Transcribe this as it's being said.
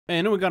Hey,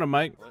 I know we got a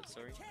mic. What,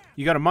 sorry?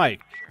 You got a mic.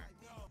 Sure.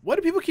 Why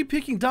do people keep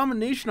picking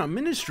Domination on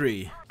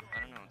Ministry? I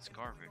don't know, it's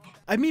garbage.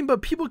 I mean,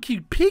 but people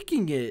keep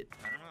picking it.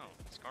 I don't know,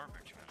 it's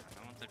garbage, man.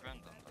 I wanted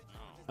random, but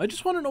no. I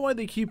just want to know why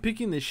they keep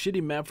picking this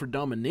shitty map for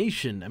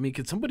Domination. I mean,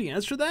 can somebody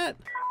answer that?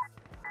 Well,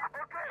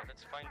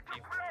 let's find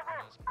people.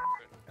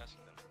 Let's ask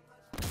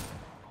them.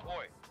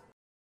 Boy.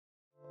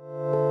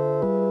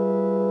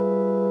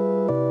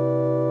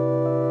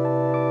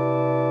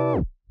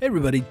 Hey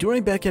everybody,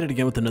 Duran back at it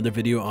again with another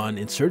video on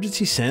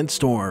Insurgency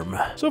Sandstorm.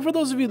 So for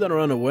those of you that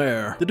are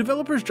unaware, the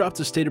developers dropped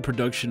a State of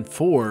Production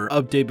 4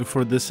 update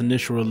before this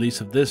initial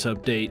release of this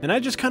update, and I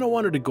just kind of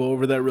wanted to go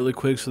over that really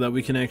quick so that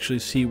we can actually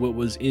see what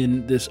was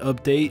in this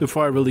update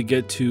before I really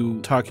get to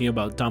talking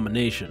about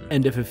Domination,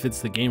 and if it fits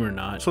the game or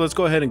not. So let's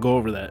go ahead and go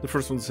over that. The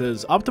first one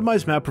says,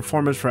 optimize map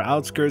performance for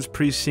Outskirts,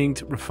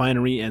 Precinct,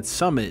 Refinery, and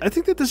Summit. I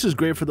think that this is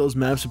great for those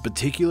maps in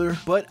particular,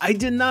 but I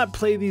did not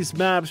play these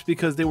maps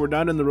because they were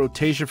not in the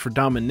rotation for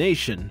Domination.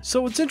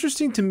 So it's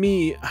interesting to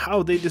me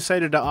how they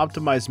decided to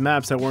optimize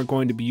maps that weren't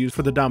going to be used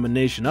for the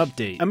Domination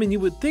update. I mean, you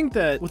would think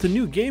that with a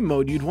new game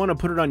mode, you'd want to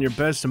put it on your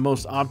best and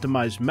most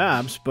optimized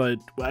maps, but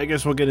I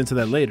guess we'll get into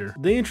that later.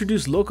 They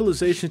introduced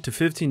localization to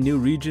 15 new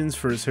regions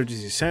for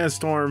Insurgency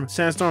Sandstorm.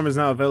 Sandstorm is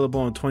now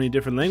available in 20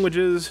 different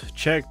languages: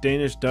 Czech,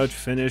 Danish, Dutch,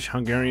 Finnish,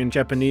 Hungarian,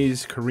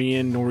 Japanese,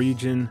 Korean,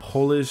 Norwegian,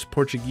 Polish,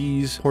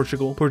 Portuguese,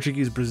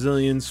 Portuguese,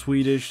 Brazilian,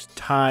 Swedish,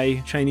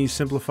 Thai, Chinese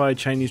Simplified,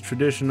 Chinese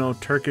Traditional,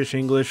 Turkish,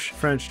 English,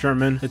 French,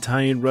 German,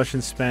 Italian,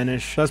 Russian,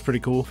 Spanish. That's pretty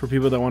cool for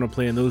people that want to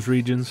play in those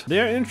regions.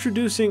 They are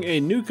introducing a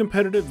new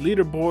competitive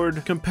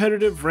leaderboard,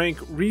 competitive rank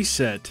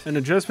reset, an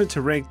adjustment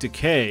to rank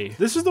decay.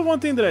 This is the one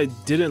thing that I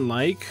didn't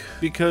like,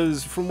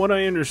 because from what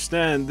I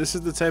understand, this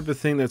is the type of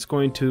thing that's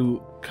going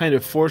to kind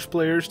of force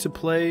players to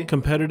play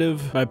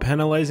competitive by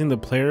penalizing the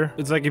player.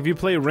 It's like if you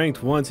play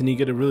ranked once and you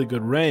get a really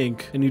good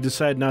rank and you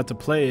decide not to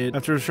play it,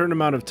 after a certain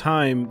amount of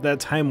time, that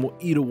time will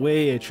eat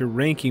away at your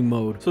ranking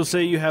mode. So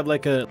say you have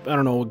like a, I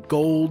don't know, a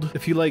gold.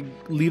 If you like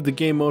leave the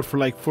game mode for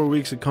like 4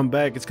 weeks and come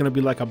back, it's gonna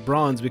be like a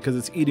bronze because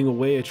it's eating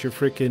away at your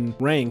freaking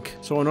rank.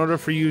 So in order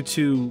for you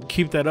to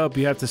keep that up,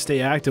 you have to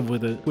stay active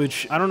with it,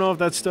 which I don't know if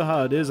that's still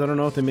how it is. I don't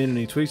know if they made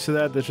any tweaks to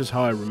that. That's just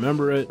how I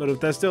remember it. But if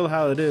that's still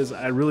how it is,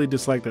 I really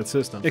dislike that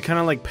system. It kind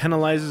of like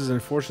penalizes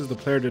and forces the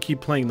player to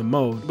keep playing the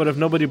mode, but if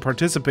nobody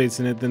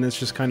participates in it, then it's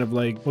just kind of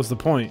like, what's the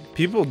point?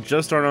 People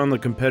just aren't on the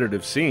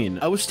competitive scene.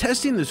 I was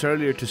testing this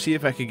earlier to see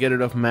if I could get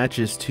enough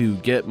matches to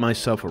get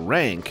myself a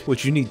rank,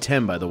 which you need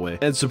 10 by the way,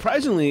 and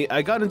surprisingly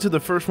I got into the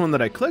first one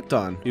that I clicked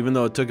on, even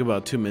though it took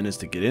about 2 minutes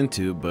to get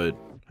into, but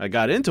I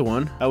got into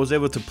one. I was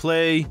able to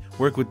play,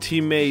 work with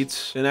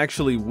teammates, and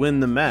actually win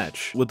the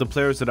match with the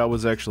players that I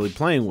was actually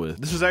playing with.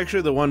 This is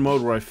actually the one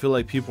mode where I feel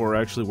like people are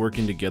actually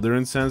working together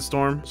in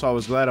Sandstorm, so I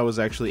was glad I was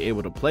actually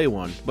able to play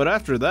one. But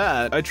after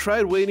that, I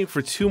tried waiting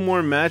for 2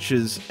 more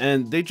matches,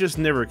 and they just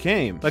never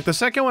came. Like the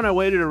second one, I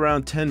waited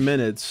around 10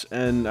 minutes,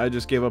 and I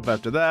just gave up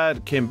after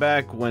that, came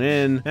back, went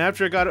in, and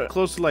after I got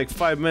close to like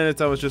 5 minutes,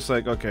 I was just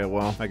like, okay,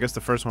 well, I guess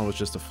the first one was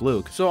just a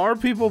fluke. So are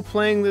people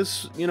playing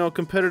this, you know,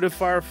 competitive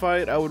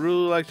firefight? I would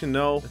really like to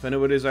know if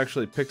anybody's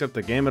actually picked up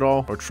the game at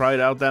all or tried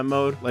out that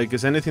mode. Like,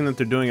 is anything that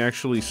they're doing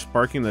actually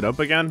sparking that up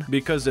again?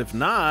 Because if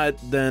not,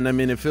 then I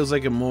mean, it feels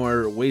like a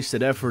more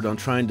wasted effort on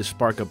trying to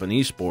spark up an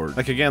esport.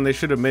 Like again, they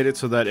should have made it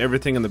so that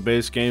everything in the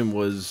base game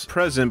was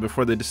present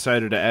before they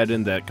decided to add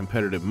in that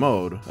competitive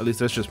mode. At least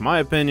that's just my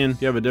opinion.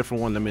 If you have a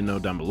different one, let me know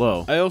down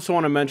below. I also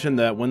want to mention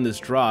that when this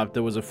dropped,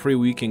 there was a free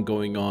weekend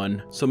going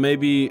on, so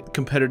maybe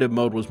competitive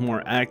mode was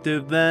more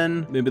active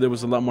then. Maybe there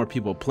was a lot more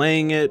people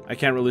playing it. I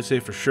can't really say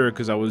for sure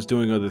because I was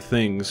doing other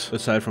things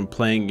aside from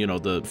playing, you know,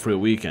 the free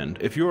weekend.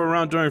 If you were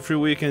around during free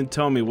weekend,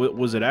 tell me,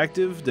 was it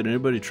active? Did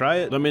anybody try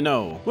it? Let me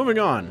know. Moving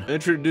on.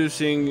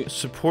 Introducing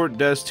Support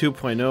Desk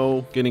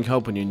 2.0, getting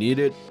help when you need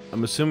it.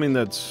 I'm assuming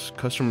that's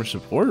customer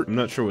support. I'm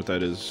not sure what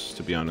that is,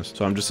 to be honest.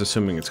 So I'm just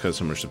assuming it's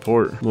customer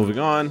support. Moving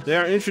on. They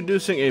are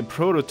introducing a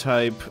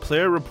prototype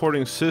player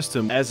reporting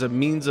system as a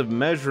means of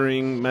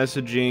measuring,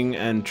 messaging,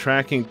 and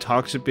tracking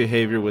toxic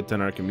behavior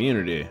within our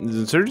community. Is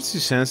Insurgency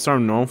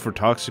Sandstorm known for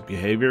toxic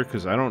behavior?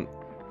 Because I don't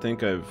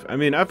think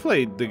I've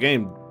played the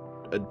game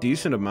a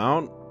decent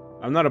amount.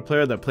 I'm not a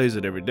player that plays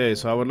it every day,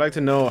 so I would like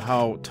to know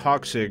how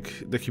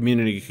toxic the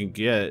community can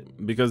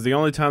get, because the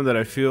only time that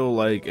I feel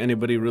like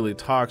anybody really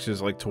talks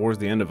is like towards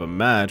the end of a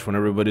match when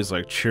everybody's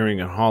like cheering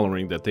and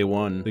hollering that they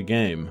won the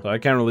game. So I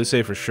can't really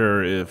say for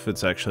sure if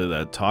it's actually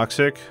that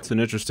toxic. It's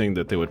an interesting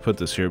that they would put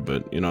this here,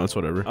 but you know, it's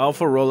whatever.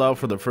 Alpha rollout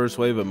for the first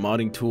wave of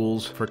modding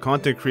tools for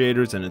content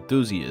creators and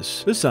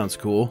enthusiasts. This sounds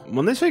cool.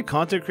 When they say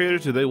content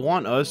creators, do they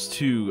want us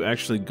to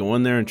actually go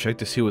in there and check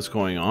to see what's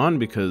going on?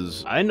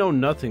 Because I know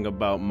nothing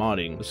about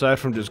modding aside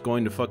from just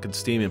going to fucking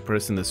Steam and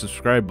pressing the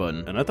subscribe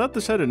button. And I thought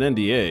this had an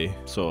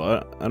NDA, so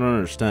I don't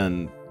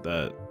understand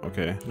that.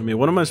 Okay. I mean,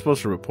 what am I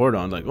supposed to report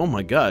on? Like, oh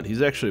my god,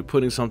 he's actually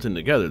putting something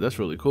together. That's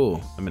really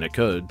cool. I mean, I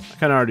could. I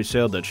kind of already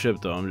sailed that ship,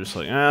 though. I'm just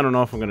like, I don't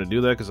know if I'm going to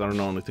do that because I don't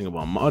know anything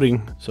about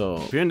modding. So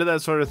if you're into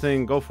that sort of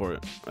thing, go for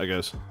it, I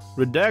guess.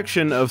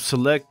 Redaction of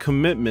select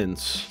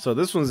commitments. So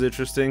this one's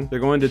interesting. They're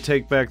going to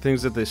take back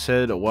things that they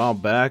said a while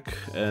back,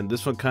 and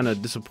this one kind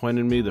of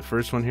disappointed me, the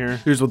first one here.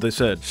 Here's what they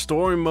said.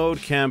 Story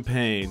mode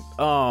campaign.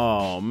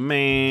 Oh,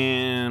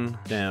 man.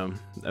 Damn.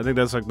 I think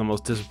that's like the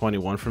most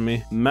disappointing one for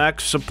me.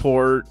 Mac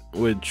support,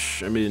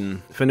 which, I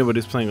mean, if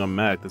anybody's playing on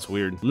Mac, that's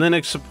weird.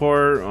 Linux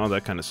support, oh,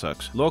 that kind of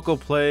sucks. Local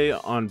play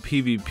on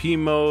PvP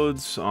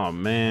modes, oh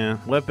man.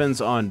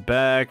 Weapons on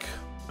back.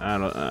 I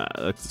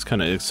don't it's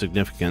kind of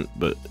insignificant,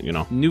 but you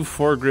know. New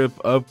foregrip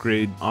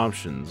upgrade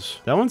options.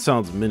 That one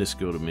sounds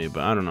minuscule to me,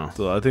 but I don't know.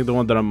 So I think the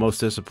one that I'm most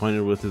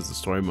disappointed with is the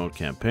story mode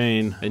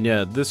campaign. And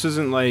yeah, this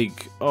isn't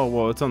like, oh,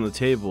 well, it's on the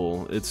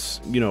table. It's,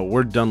 you know,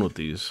 we're done with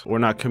these. We're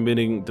not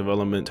committing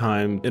development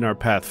time in our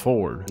path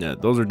forward. Yeah,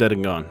 those are dead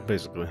and gone,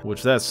 basically,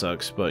 which that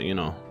sucks, but you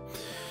know.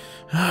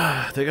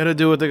 They gotta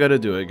do what they gotta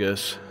do, I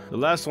guess. The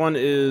last one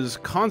is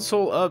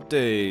console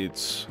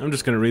updates. I'm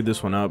just gonna read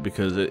this one out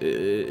because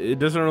it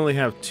doesn't really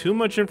have too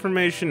much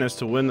information as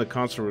to when the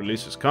console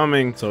release is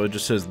coming, so it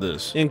just says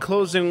this. In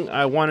closing,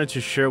 I wanted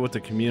to share with the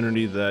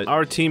community that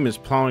our team is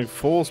plowing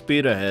full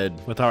speed ahead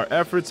with our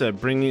efforts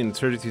at bringing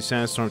Insurgency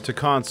Sandstorm to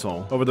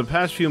console. Over the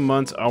past few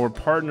months, our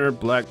partner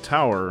Black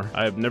Tower,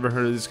 I have never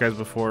heard of these guys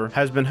before,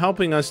 has been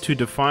helping us to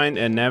define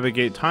and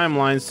navigate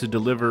timelines to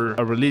deliver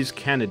a release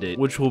candidate,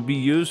 which will be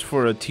used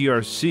for a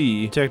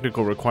TRC,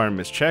 technical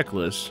requirements checklist.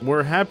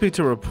 We're happy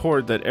to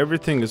report that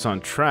everything is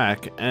on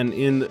track, and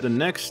in the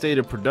next state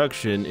of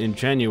production in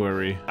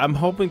January, I'm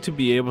hoping to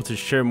be able to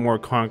share more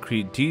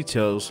concrete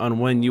details on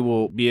when you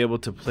will be able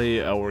to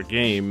play our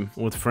game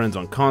with friends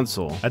on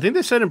console. I think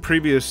they said in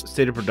previous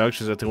state of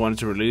productions that they wanted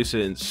to release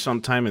it in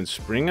sometime in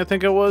spring, I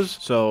think it was,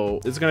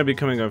 so it's going to be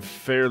coming up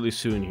fairly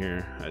soon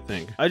here, I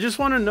think. I just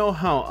want to know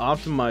how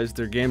optimized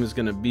their game is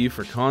going to be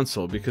for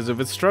console, because if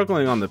it's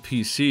struggling on the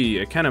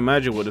PC, I can't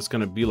imagine what it's going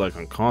to be like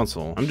on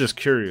console. I'm just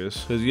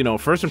curious, because you know,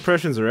 first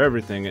impressions are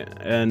everything,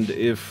 and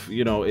if,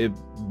 you know, it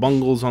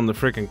bungles on the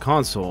freaking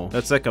console,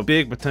 that's like a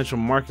big potential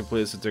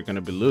marketplace that they're going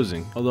to be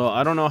losing. Although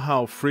I don't know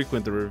how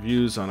frequent the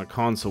reviews on a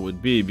console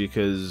would be,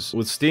 because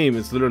with Steam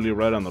it's literally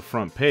right on the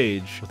front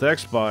page. With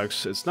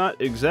Xbox it's not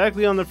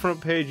exactly on the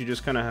front page, you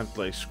just kind of have to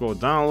like scroll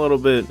down a little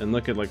bit and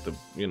look at like the,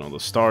 you know, the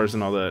stars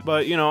and all that.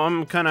 But you know,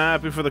 I'm kind of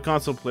happy for the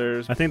console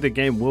players. I think the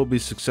game will be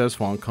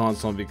successful on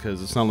console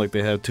because it's not like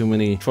they have too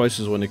many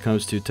choices when it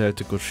comes to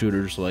tactical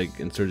shooters like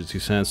Insurgency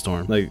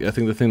Sandstorm. Like, I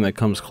think the thing that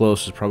comes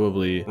close is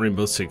probably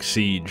Rainbow Six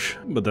Siege,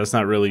 but that's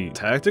not really a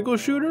tactical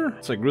shooter.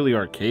 It's like really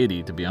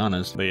arcadey, to be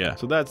honest. But yeah,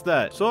 so that's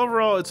that. So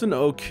overall, it's an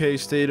okay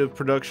state of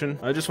production.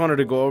 I just wanted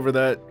to go over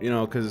that, you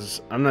know,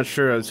 because I'm not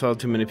sure I saw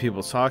too many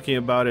people talking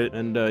about it.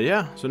 And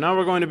yeah, so now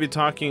we're going to be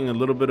talking a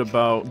little bit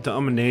about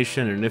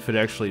Domination and if it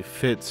actually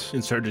fits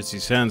Insurgency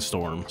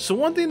Sandstorm. So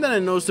one thing that I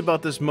noticed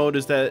about this mode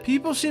is that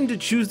people seem to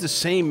choose the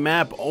same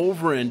map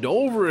over and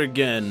over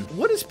again.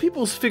 What is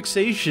people's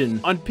fixation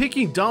on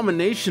picking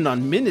Domination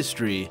on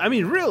Ministry? I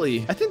mean,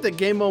 really, I think the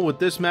game mode with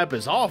this map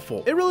is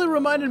awful. It really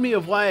reminded me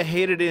of why I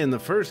hated it in the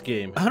first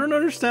game. I don't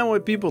understand why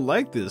people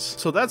like this.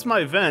 So that's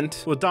my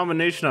vent with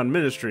Domination on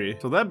Ministry.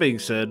 So that being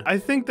said, I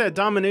think that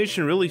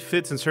Domination really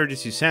fits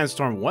Insurgency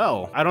Sandstorm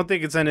well. I don't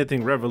think it's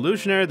anything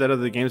revolutionary that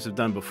other games have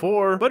done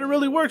before, but it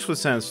really works with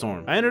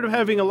Sandstorm. I ended up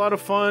having a lot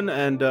of fun,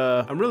 and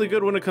I'm really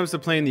good when it comes to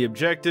playing the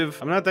objective.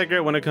 I'm not that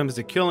great when it comes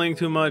to killing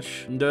too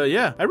much. And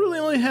yeah, I really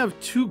only have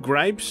two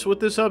gripes with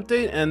this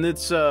update, and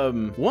it's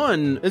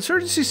one,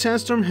 Insurgency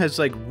Sandstorm has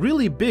like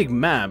really big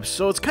maps,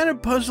 so it's kind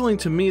of puzzling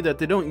to me that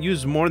they don't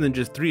use more than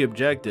just 3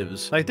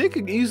 objectives. Like, they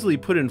could easily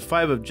put in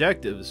 5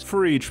 objectives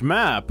for each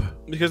map,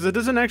 because it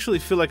doesn't actually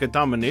feel like a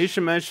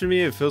Domination match to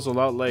me. It feels a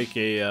lot like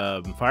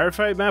a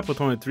firefight map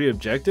with only 3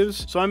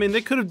 objectives. So I mean,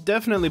 they could have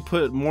definitely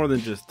put more than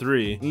just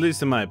 3, at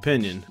least in my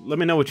opinion. Let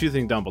me know what you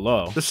think down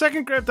below. The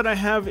second gripe that I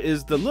have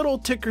is the little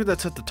ticker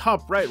that's at the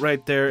top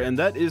right there, and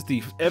that is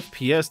the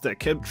FPS that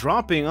kept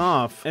dropping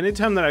off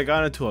anytime that I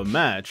got into a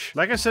match.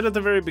 Like I said at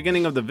the very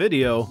beginning of the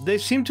video, they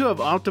seem to have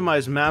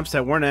optimized maps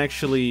that weren't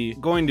actually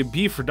going to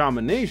be for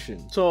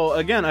Domination. So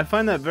again, I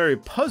find that very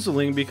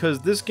puzzling, because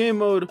this game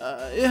mode,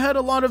 it had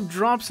a lot of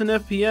drops in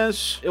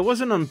FPS. It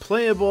wasn't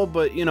unplayable,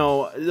 but you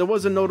know, there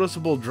was a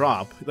noticeable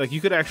drop. Like,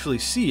 you could actually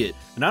see it.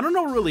 And I don't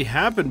know what really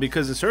happened,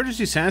 because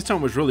Insurgency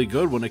Sandstorm was really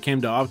good when it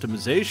came to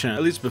optimization,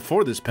 at least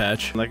before this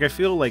patch. Like, I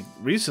feel like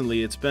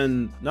recently it's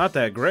been not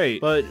that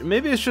great, but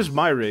maybe it's just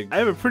my rig. I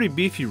have a pretty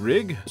beefy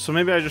rig, so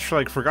maybe I just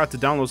like forgot to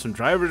download some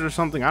drivers or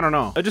something. I don't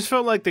know. know. I just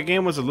felt like the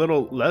game was a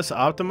little less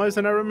optimized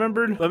than I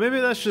remembered, but maybe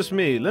that's just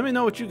me. Let me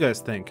know what you guys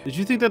think. Did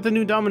you think that the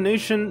new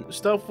Domination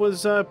stuff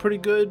was pretty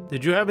good?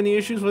 Did you have any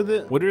issues with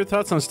it? What are your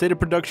thoughts on State of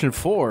Production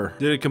 4?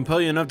 Did it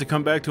compel you enough to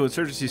come back to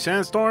Insurgency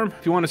Sandstorm?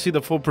 If you want to see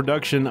the full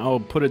production, I'll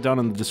put it down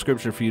in the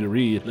description for you to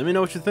read. Let me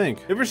know what you think.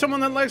 If you're someone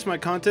that likes my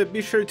content,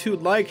 be sure to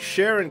like,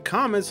 share, and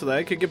comment so that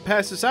I can get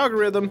past this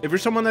algorithm. If you're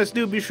someone that's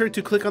new, be sure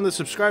to click on the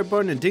subscribe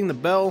button and ding the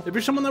bell. If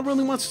you're someone that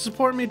really wants to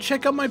support me,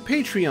 check out my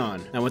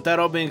Patreon. And with that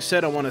all being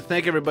said, I want to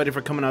thank everybody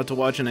for coming out to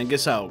watch, and I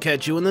guess I'll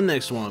catch you in the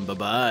next one.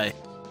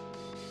 Bye-bye.